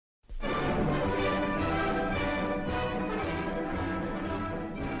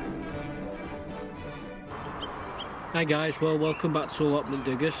Hi guys, well welcome back to Allotment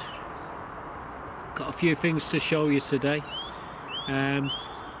Diggers. Got a few things to show you today.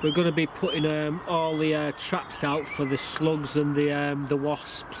 We're going to be putting all the traps out for the slugs and the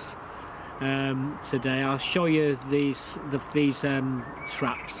wasps today. I'll show you these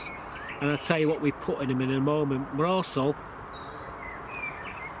traps, and I'll tell you what we put in them in a moment. We're also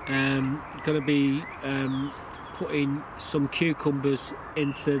going to be putting some cucumbers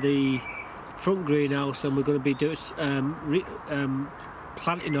into the front greenhouse, and we're going to be doing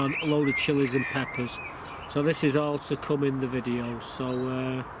planting on a load of chilies and peppers. So this is all to come in the video.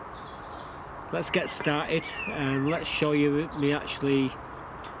 So let's get started and let's show you me actually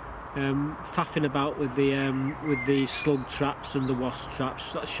faffing about with the slug traps and the wasp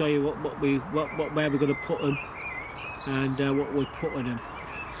traps. Let's show you where we're going to put them and what we're putting them.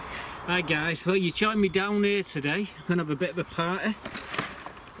 Hi guys, well you joined me down here today. We're going to have a bit of a party.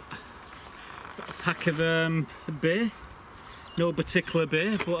 Pack of beer, no particular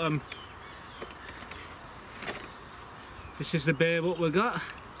beer, but this is the beer what we got.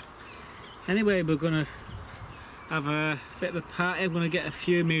 Anyway, we're gonna have a bit of a party. I'm gonna get a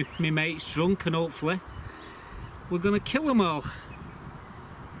few of me mates drunk, and hopefully we're gonna kill them all.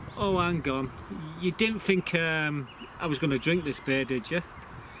 Oh, hang on, you didn't think I was gonna drink this beer, did you?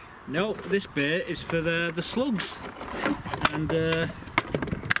 No, this beer is for the slugs, and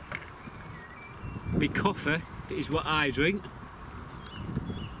my coffee is what I drink.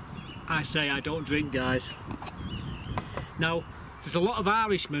 I say I don't drink, guys. Now, there's a lot of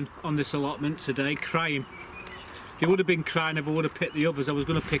Irishmen on this allotment today crying. They would have been crying if I would have picked the others. I was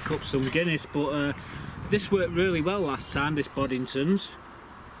going to pick up some Guinness, but this worked really well last time, this Boddington's.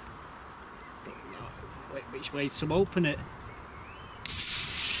 Wait, which way to open it?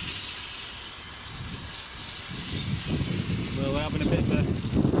 Well, we're having a bit of a...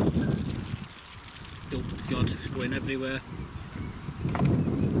 Oh God, it's going everywhere.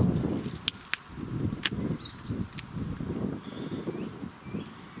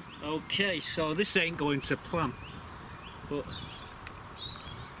 Okay, so this ain't going to plan, but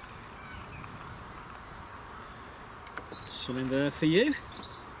something there for you.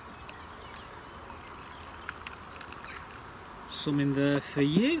 Something there for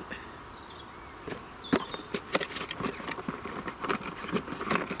you.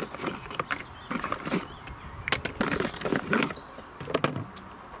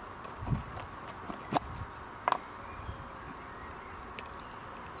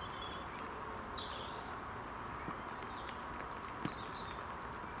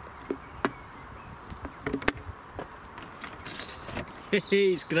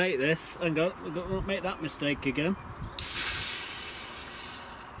 It's great this. Hang on, we've got to make that mistake again.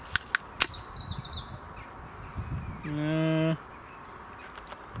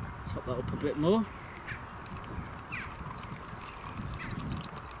 Top that up a bit more.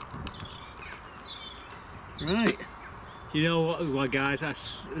 Right. You know what, well, guys,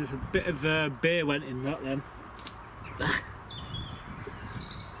 there's a bit of beer went in that then.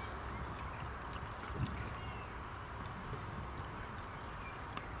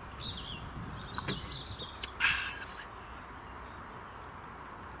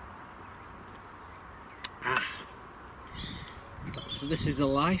 So this is a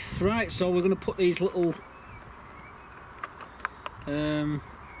life, right? So we're going to put these little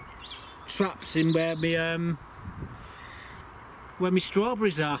traps in where my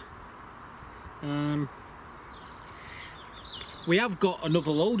strawberries are. We have got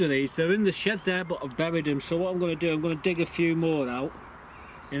another load of these. They're in the shed there, but I've buried them. So what I'm going to do, I'm going to dig a few more out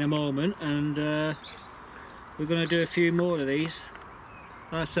in a moment, and we're going to do a few more of these.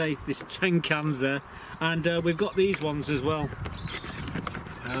 Like I say, there's 10 cans there, and we've got these ones as well.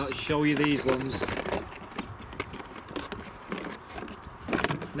 I'll show you these ones.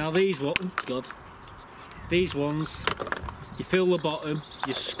 Now these these ones, you fill the bottom,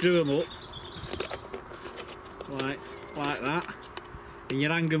 you screw them up like that, and you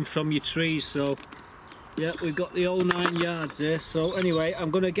hang them from your trees. So yeah, we've got the whole 9 yards here. So anyway,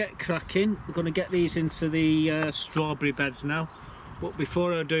 I'm going to get cracking. We're going to get these into the strawberry beds now. But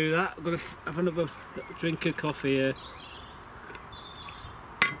before I do that, I'm going to have another drink of coffee here.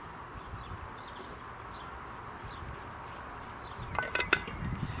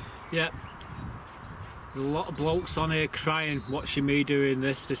 Yeah, there's a lot of blokes on here crying watching me doing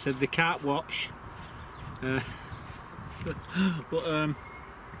this. They said they can't watch. But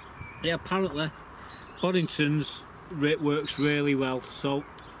yeah, apparently Boddington's works really well. So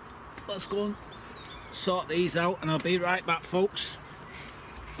let's go and sort these out, and I'll be right back, folks.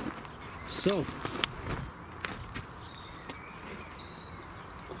 So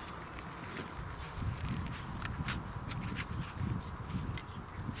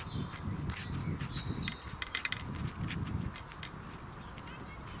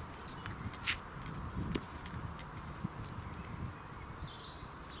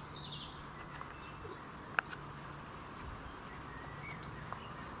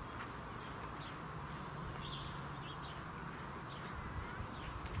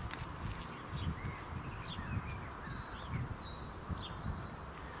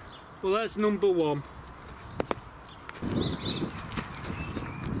Well, that's number one.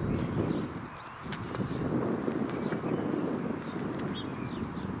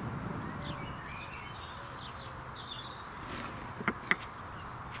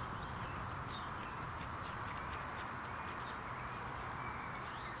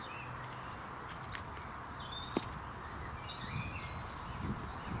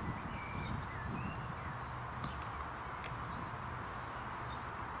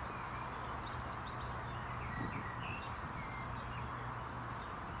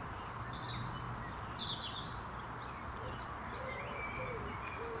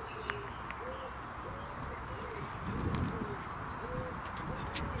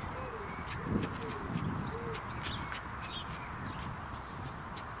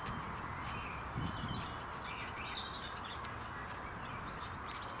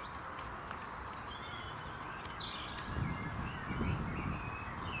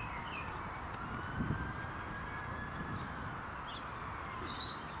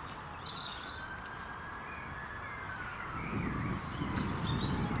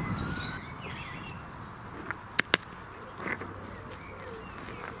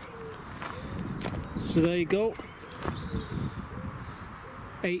 So there you go,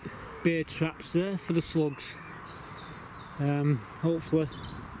 8 bear traps there for the slugs. Hopefully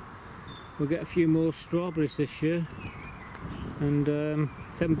we'll get a few more strawberries this year, and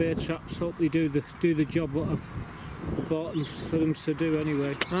 10 bear traps hopefully do the job what I've bought them for them to do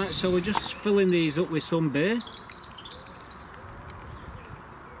anyway. Right, so we're just filling these up with some bear.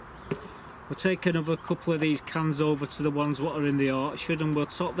 We'll take another couple of these cans over to the ones what are in the orchard, and we'll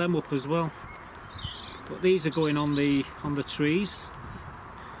top them up as well. But these are going on the trees,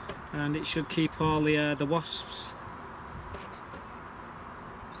 and it should keep all the wasps,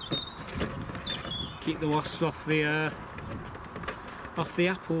 keep the wasps off the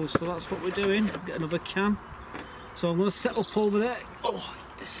apples. So that's what we're doing. Get another can. So I'm going to set up over there. Oh,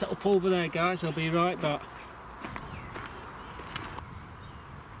 set up over there, guys. I'll be right back.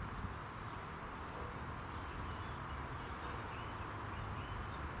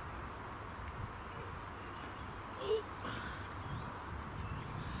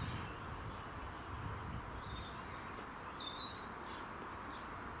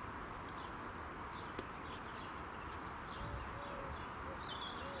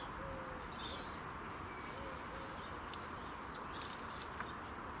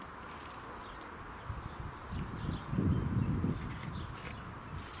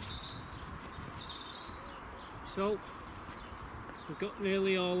 So we've got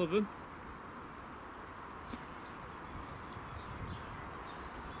nearly all of them.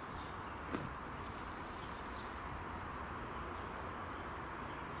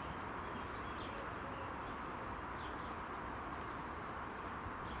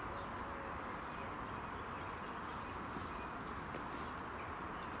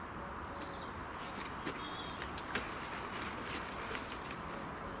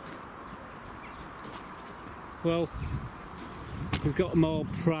 Well, we've got them all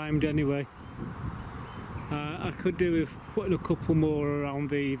primed anyway. I could do with putting a couple more around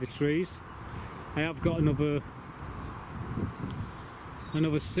the trees. I have got another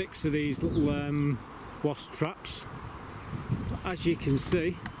 6 of these little wasp traps. As you can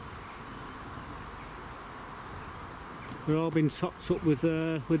see, they're all been topped up with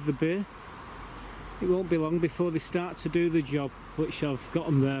the beer. It won't be long before they start to do the job, which I've got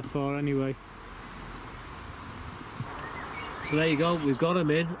them there for anyway. So there you go, we've got them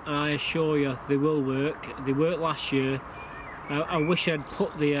in, and I assure you they will work. They worked last year. I wish I'd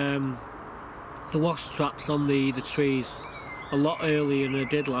put the wasp traps on the trees a lot earlier than I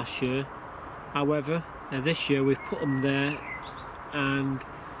did last year. However, this year we've put them there, and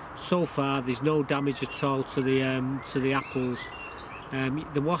so far there's no damage at all to the apples.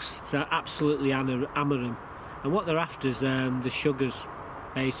 The wasps are absolutely hammer them, and what they're after is the sugars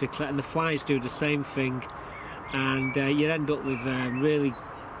basically, and the flies do the same thing. And you end up with really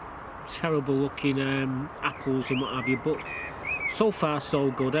terrible looking apples and what have you, but so far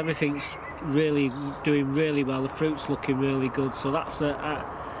so good. Everything's really doing really well, the fruit's looking really good, so that's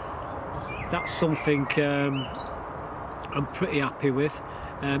something I'm pretty happy with.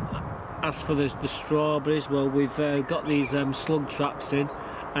 As for the strawberries, well, we've got these slug traps in,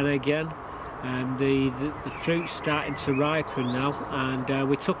 and again the fruit's starting to ripen now, and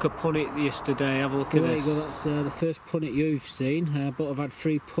we took a punnet yesterday. Have a look at this. There you go, that's the first punnet you've seen, but I've had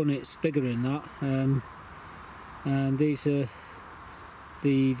 3 punnets bigger than that, and these are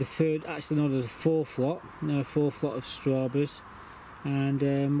the third, actually no, there's a 4th lot, 4th lot of strawberries, and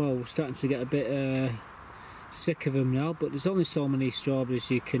well, we're starting to get a bit sick of them now, but there's only so many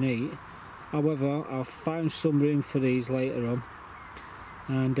strawberries you can eat. However, I've found some room for these later on,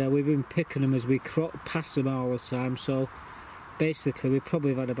 and we've been picking them as we pass them all the time. So basically we probably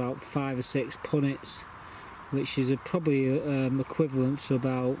have had about 5 or 6 punnets, which is probably equivalent to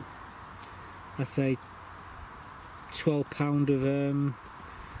about, I say, 12 pound of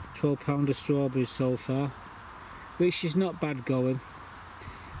strawberries so far, which is not bad going.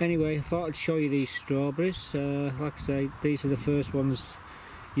 Anyway, I thought I'd show you these strawberries. Like I say, these are the first ones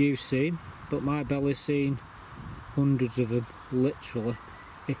you've seen, but my belly's seen hundreds of them, literally.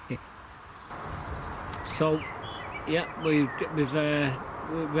 So yeah, we've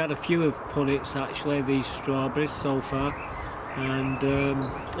had a few of punnets actually, these strawberries so far, and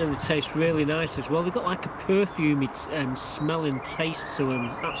they taste really nice as well. They've got like a perfumey smelling taste to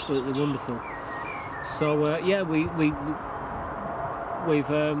them, absolutely wonderful. So yeah, we've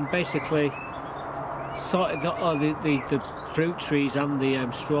basically sorted the fruit trees and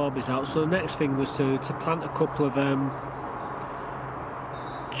the strawberries out. So the next thing was to plant a couple of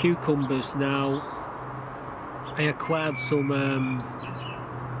cucumbers. Now I acquired some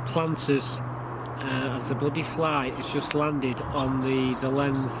planters as a bloody fly has just landed on the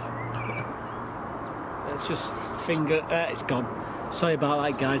lens. It's just it's gone. Sorry about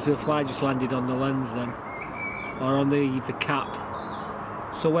that, guys. The fly just landed on the lens then, or on the cap.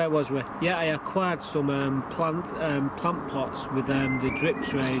 So where was we? Yeah, I acquired some plant pots with the drip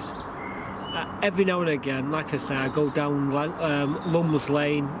trays. Every now and again, like I say, I go down Lumley's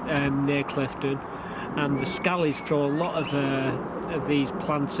Lane near Clifton, and the Scallies throw a lot of these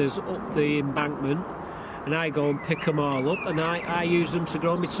planters up the embankment, and I go and pick them all up, and I use them to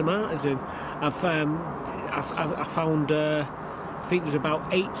grow my tomatoes in. I found I think there's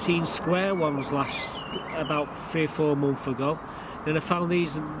about 18 square ones about 3 or 4 months ago. And I found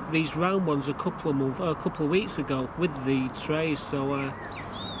these round ones a couple of weeks ago with the trays. So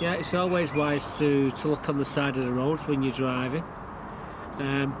yeah, it's always wise to look on the side of the roads when you're driving.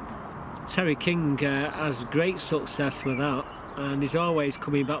 Terry King has great success with that, and he's always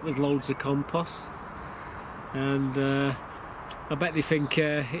coming back with loads of compost. And I bet they think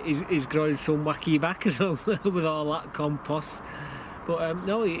he's growing some wacky backer with all that compost. But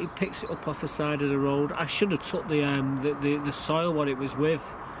no, he picks it up off the side of the road. I should have took the soil what it was with,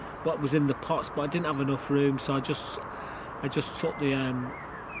 what was in the pots, but I didn't have enough room, so I just took the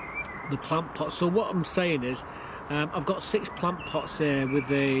plant pots. So what I'm saying is, I've got 6 plant pots here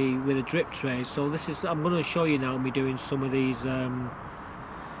with a drip tray. So this is, I'm going to show you now me doing some of these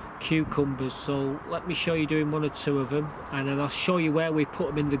cucumbers. So let me show you doing 1 or 2 of them, and then I'll show you where we put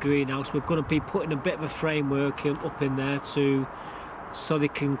them in the greenhouse. We're going to be putting a bit of a framework up in there so they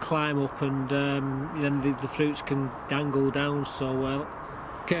can climb up, and then the fruits can dangle down. So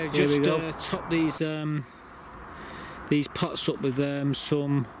okay, just top these pots up with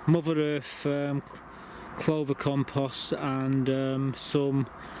some Mother Earth clover compost and some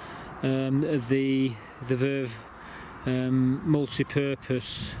of the Verve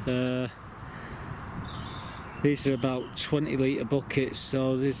multi-purpose. These are about 20 litre buckets,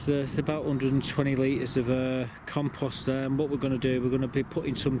 so there's about 120 litres of compost there. And what we're going to do, we're going to be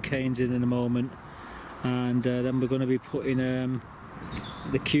putting some canes in a moment, and then we're going to be putting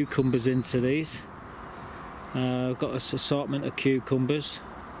the cucumbers into these. I've got an assortment of cucumbers.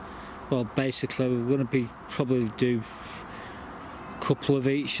 Well, basically we're going to be probably do a couple of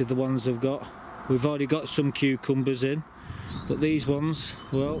each of the ones I've got. We've already got some cucumbers in, but these ones,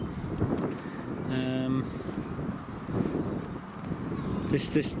 well, these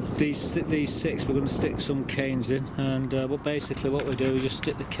 6 we're going to stick some canes in, and but basically what we do, we just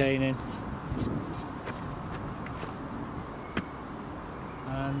stick the cane in,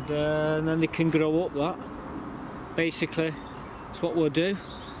 and then they can grow up. That basically that's what we'll do,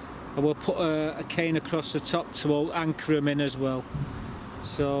 and we'll put a cane across the top to anchor them in as well.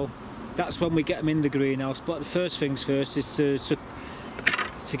 So that's when we get them in the greenhouse. But the first things first is to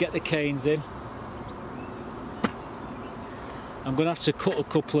get the canes in. I'm going to have to cut a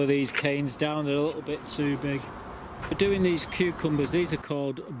couple of these canes down, they're a little bit too big. We're doing these cucumbers, these are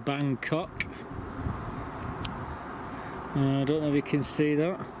called Bangkok. I don't know if you can see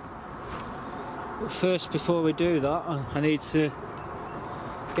that. But first, before we do that, I need to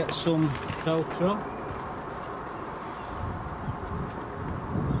get some Velcro.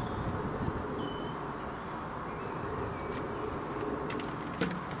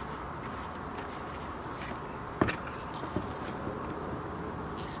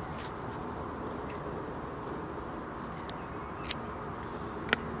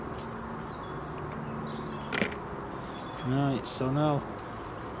 Right, so now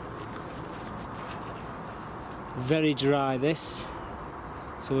very dry this,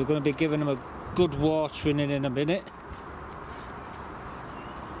 so we're going to be giving them a good watering in a minute.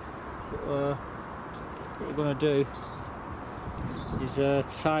 But, what we're going to do is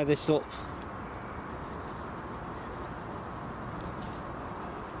tie this up.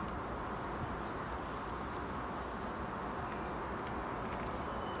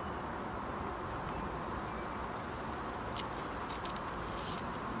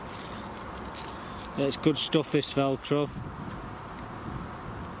 Yeah, it's good stuff, this Velcro.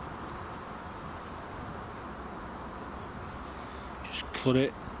 Just cut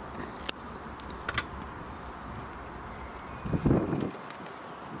it.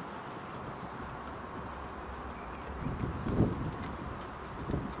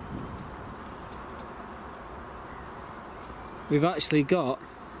 We've actually got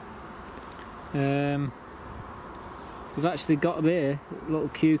them here, little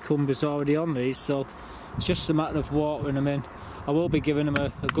cucumbers already on these, so it's just a matter of watering them in. I will be giving them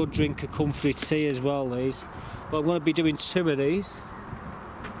a good drink of comfrey tea as well, these, but I'm going to be doing 2 of these.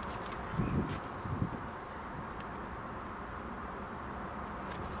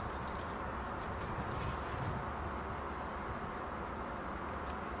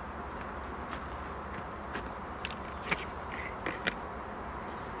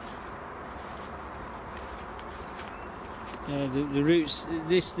 The roots,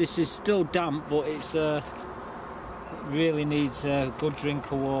 this is still damp, but it's it really needs a good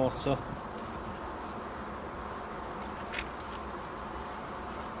drink of water.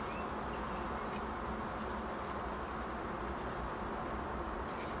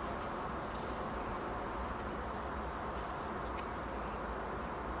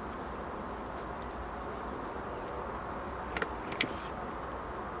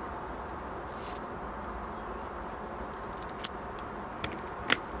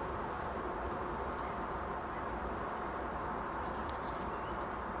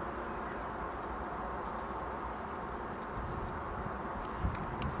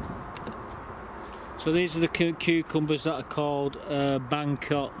 So these are the cucumbers that are called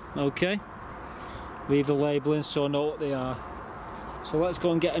Bangkok, okay? Leave the labelling so I know what they are. So let's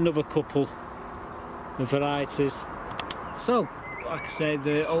go and get another couple of varieties. So, like I said,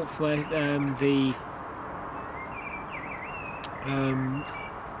 hopefully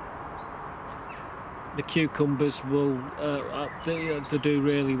the cucumbers will they do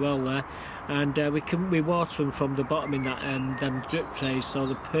really well there, and we water them from the bottom in that them drip trays, so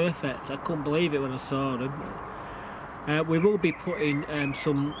they're perfect. I couldn't believe it when I saw them. We will be putting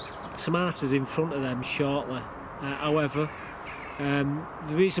some tomatoes in front of them shortly. However,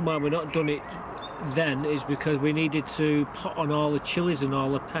 the reason why we're not done it then is because we needed to put on all the chilies and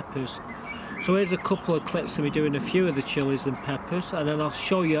all the peppers. So here's a couple of clips of me doing a few of the chilies and peppers, and then I'll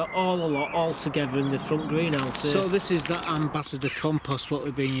show you all together in the front greenhouse here. So this is that Ambassador compost what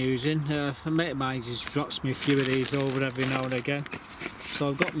we've been using. A mate of mine just drops me a few of these over every now and again. So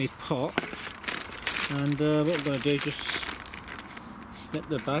I've got my pot, and what I'm going to do is just snip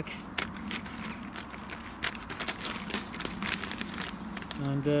the bag.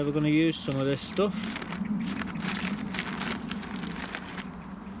 And we're going to use some of this stuff.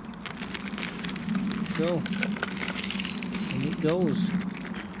 So, and it goes.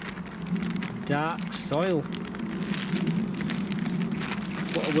 Dark soil.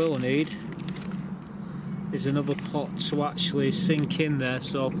 What I will need is another pot to actually sink in there,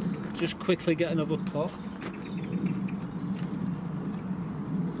 so just quickly get another pot.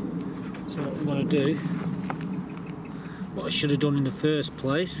 So what I'm going to do, what I should have done in the first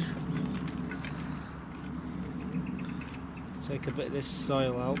place, take a bit of this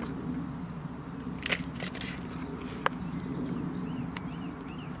soil out.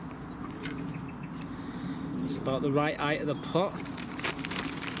 It's about the right height of the pot.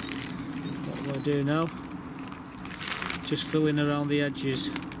 What I'm going to do now, just fill in around the edges.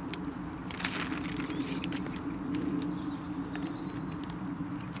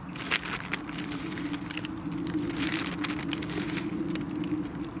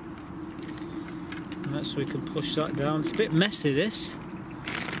 And that's so we can push that down. It's a bit messy this,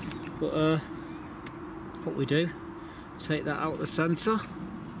 but what we do, take that out the centre.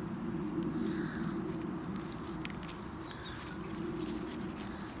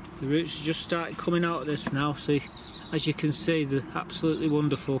 The roots just started coming out of this now, so as you can see they're absolutely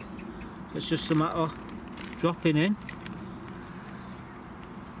wonderful. It's just a matter of dropping in.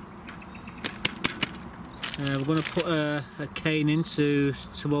 We're going to put a cane in to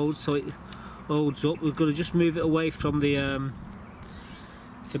hold so it holds up. We're going to just move it away from the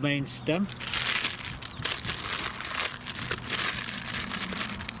main stem.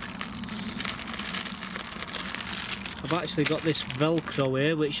 I've actually got this Velcro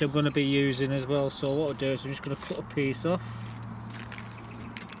here which I'm going to be using as well, so what I'll do is I'm just going to cut a piece off,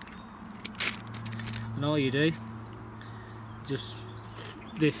 and all you do, just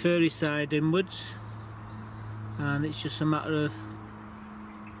the furry side inwards, and it's just a matter of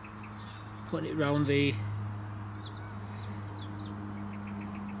putting it around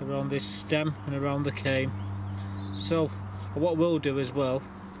this stem and around the cane. So what we'll do as well,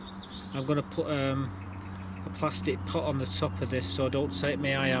 I'm going to put a plastic pot on the top of this so I don't take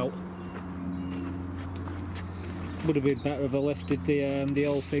my eye out. Would have been better if I lifted the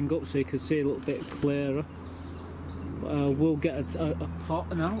whole thing up so you could see a little bit clearer. We'll get a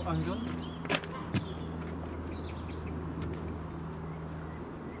pot now, hang on.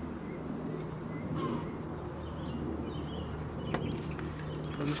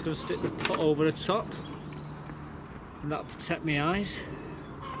 I'm just going to stick the pot over the top, and that'll protect my eyes.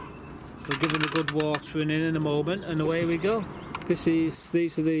 We'll give them a good watering in a moment, and away we go.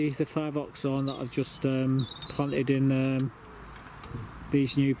 These are the 5 oxhorn that I've just planted in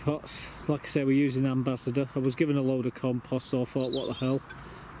these new pots. Like I say, we're using Ambassador. I was given a load of compost, so I thought, what the hell,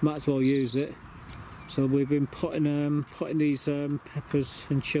 might as well use it. So we've been putting these peppers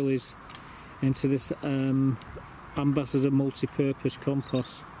and chilies into this Ambassador multi-purpose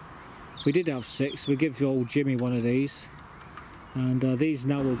compost. We did have 6. We give old Jimmy one of these, and these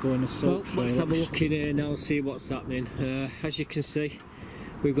now will go in a salt tray. Let's have a look in here now, see what's happening. As you can see,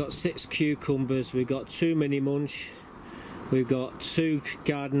 we've got 6 cucumbers, we've got 2 mini munch, we've got 2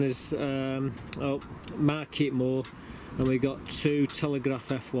 gardeners market more, and we've got 2 telegraph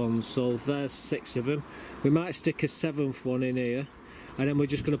F1s. So there's 6 of them. We might stick a 7th one in here, and then we're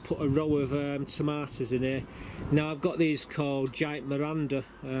just going to put a row of tomatoes in here. Now I've got these called Giant Miranda.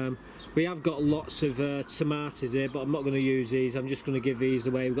 We have got lots of tomatoes here, but I'm not going to use these. I'm just going to give these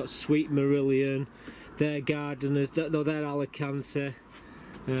away. We've got Sweet Marillion, they're gardeners, they're Alicante.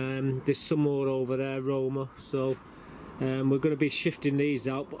 There's some more over there, Roma. So we're going to be shifting these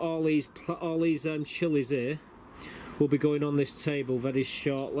out. But all these chilies here will be going on this table very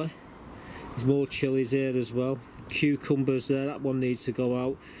shortly. There's more chilies here as well. Cucumbers there, that one needs to go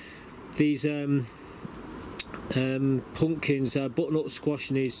out. These pumpkins, butternut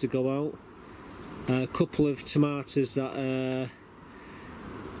squash needs to go out. A couple of tomatoes that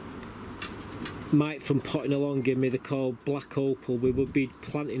Mike from Potting Along gave me, they're called Black Opal. We will be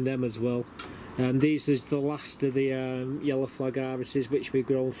planting them as well. These are the last of the yellow flag irises which we've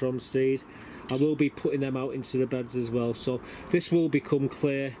grown from seed. I will be putting them out into the beds as well, so this will become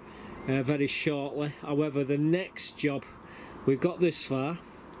clear very shortly. However, the next job, we've got this far,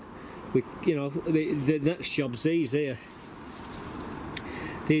 the next job's these here.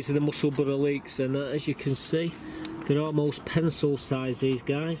 These are the Musselburgh leeks, and as you can see, they're almost pencil size, these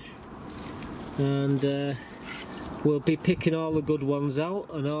guys. And we'll be picking all the good ones out,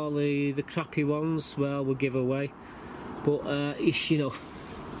 and all the crappy ones, well, we'll give away. But it's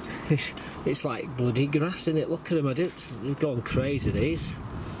like bloody grass, isn't it? Look at them, they're going crazy, these.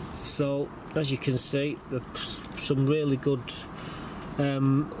 So as you can see, there's some really good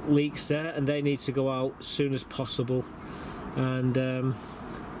leeks there, and they need to go out as soon as possible. And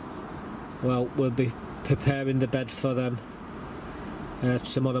well, we'll be preparing the bed for them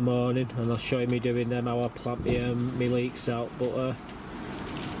tomorrow morning, and I'll show you me doing them, how I plant my leeks out. But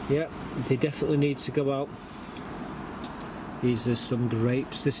yeah, they definitely need to go out. These are some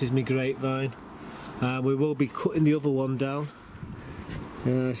grapes. This is my grapevine. We will be cutting the other one down.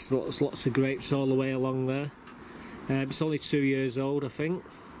 There's lots of grapes all the way along there. It's only 2 years old, I think.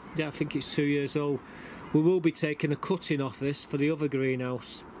 Yeah, I think it's 2 years old. We will be taking a cutting off this for the other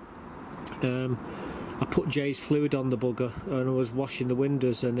greenhouse. I put Jay's fluid on the bugger, and I was washing the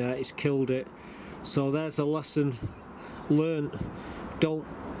windows, and it's killed it. So there's a lesson learnt. Don't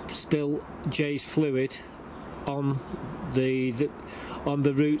spill Jay's fluid on the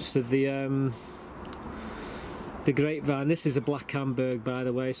roots of the grapevine. This is a black Hamburg, by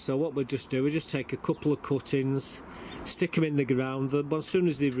the way. So what we'll just do, we'll just take a couple of cuttings, stick them in the ground. As soon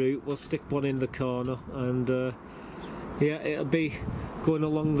as they root, we'll stick one in the corner, and yeah, it'll be going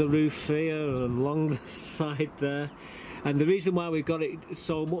along the roof here and along the side there. And the reason why we've got it,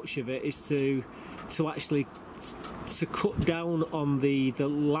 so much of it, is to actually cut down on the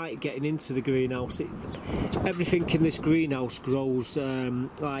light getting into the greenhouse. Everything in this greenhouse grows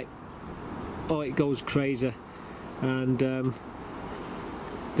like, oh, it goes crazy. And the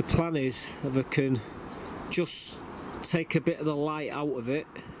plan is, if I can just take a bit of the light out of it,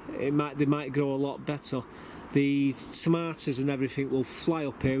 they might grow a lot better. The tomatoes and everything will fly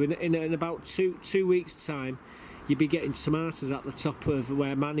up here. In about two weeks' time, you'll be getting tomatoes at the top of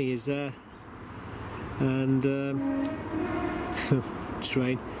where Manny is there. and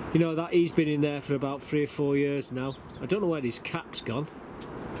train. You know that he's been in there for about 3 or 4 years now. I don't know where his cap's gone,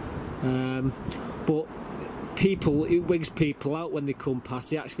 but people, it wigs people out when they come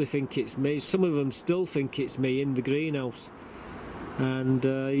past. They actually think it's me. Some of them still think it's me in the greenhouse, and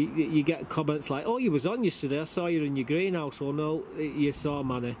you get comments like, "Oh, you was on yesterday. I saw you in your greenhouse." Well, no, you saw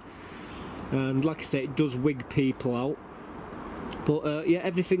Manny. And like I say, it does wig people out. But yeah,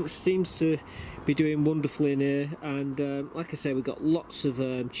 everything seems to be doing wonderfully in here, and like I say, we've got lots of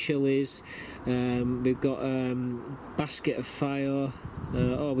chilies, we've got basket of fire,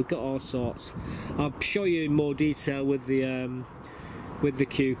 oh, we've got all sorts. I'll show you in more detail with the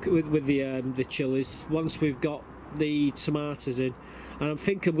chilies once we've got the tomatoes in. And I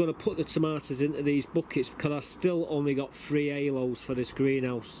think I'm going to put the tomatoes into these buckets because I still only got 3 halos for this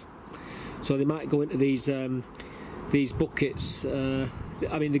greenhouse, so they might go into these buckets.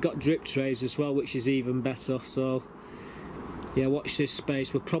 I mean, they've got drip trays as well, which is even better. So yeah, watch this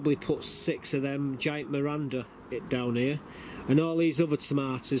space. We'll probably put 6 of them giant Miranda down here, and all these other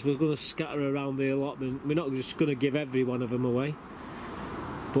tomatoes we're going to scatter around the allotment. We're not just going to give every one of them away,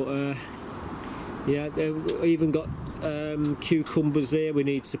 but yeah, we've even got cucumbers here we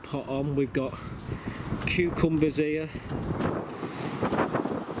need to pot on. We've got cucumbers here.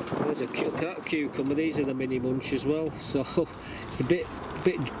 There's a cucumber. These are the mini munch as well, so it's a bit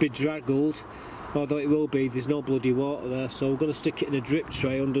bedraggled, although it will be. There's no bloody water there, so we're going to stick it in a drip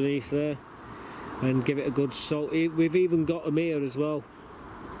tray underneath there and give it a good salt. We've even got them here as well,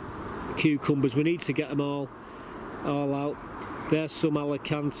 cucumbers. We need to get them all out. There's some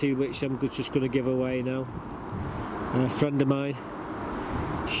Alicante which I'm just going to give away now. A friend of mine,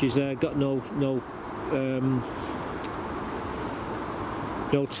 she's got no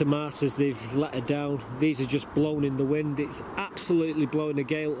tomatoes. They've let her down. These are just blown in the wind. It's absolutely blowing a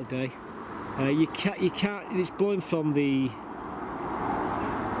gale today. You can't. It's blowing from the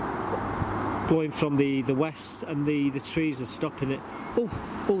west, and the trees are stopping it. Oh,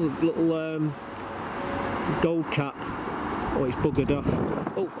 little gold cap. Oh, it's buggered off.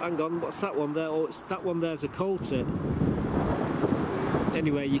 Oh, hang on. What's that one there? Oh, it's that one. There's a coal tit.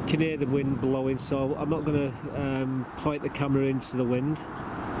 Anyway, you can hear the wind blowing, so I'm not going to point the camera into the wind.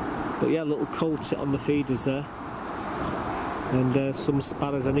 But yeah, little coal tit on the feeders there, and some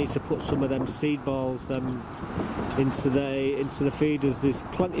sparrows. I need to put some of them seed balls into the feeders. There's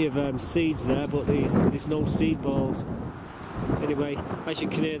plenty of seeds there, but there's no seed balls. Anyway, as you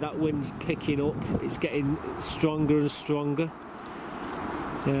can hear, that wind's picking up. It's getting stronger and stronger.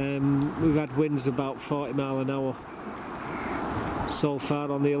 We've had winds about 40 miles an hour so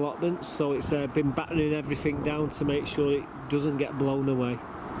far on the allotment, so it's been battening everything down to make sure it doesn't get blown away.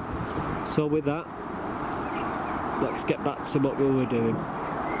 So with that, let's get back to what we were doing.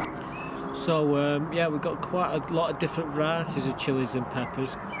 So yeah, we've got quite a lot of different varieties of chilies and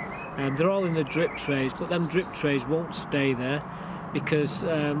peppers. They're all in the drip trays, but them drip trays won't stay there, because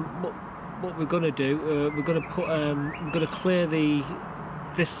what we're going to do, we're going to clear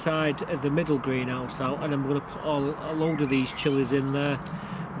this side of the middle greenhouse out, and I'm going to put a load of these chilies in there.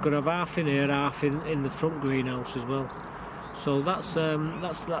 We're going to have half in here, half in the front greenhouse as well. So that's the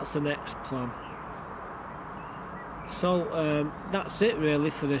next plan. So that's it really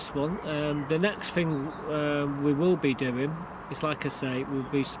for this one. The next thing we will be doing is, like I say, we'll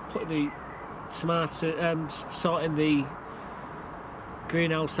be putting the tomato, sorting the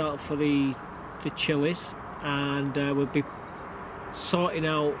greenhouse out for the chilies, and we'll be sorting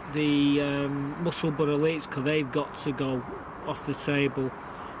out the musselburgh leeks, because they've got to go off the table.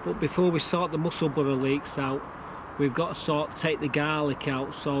 But before we sort the musselburgh leeks out, we've got to take the garlic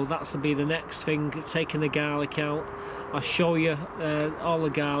out. So that's to be the next thing, taking the garlic out. I'll show you all the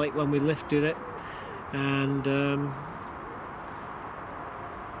garlic when we lifted it, and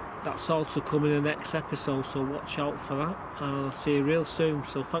that's all to come in the next episode, so watch out for that, and I'll see you real soon.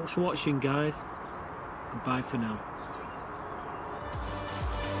 So thanks for watching, guys. Goodbye for now.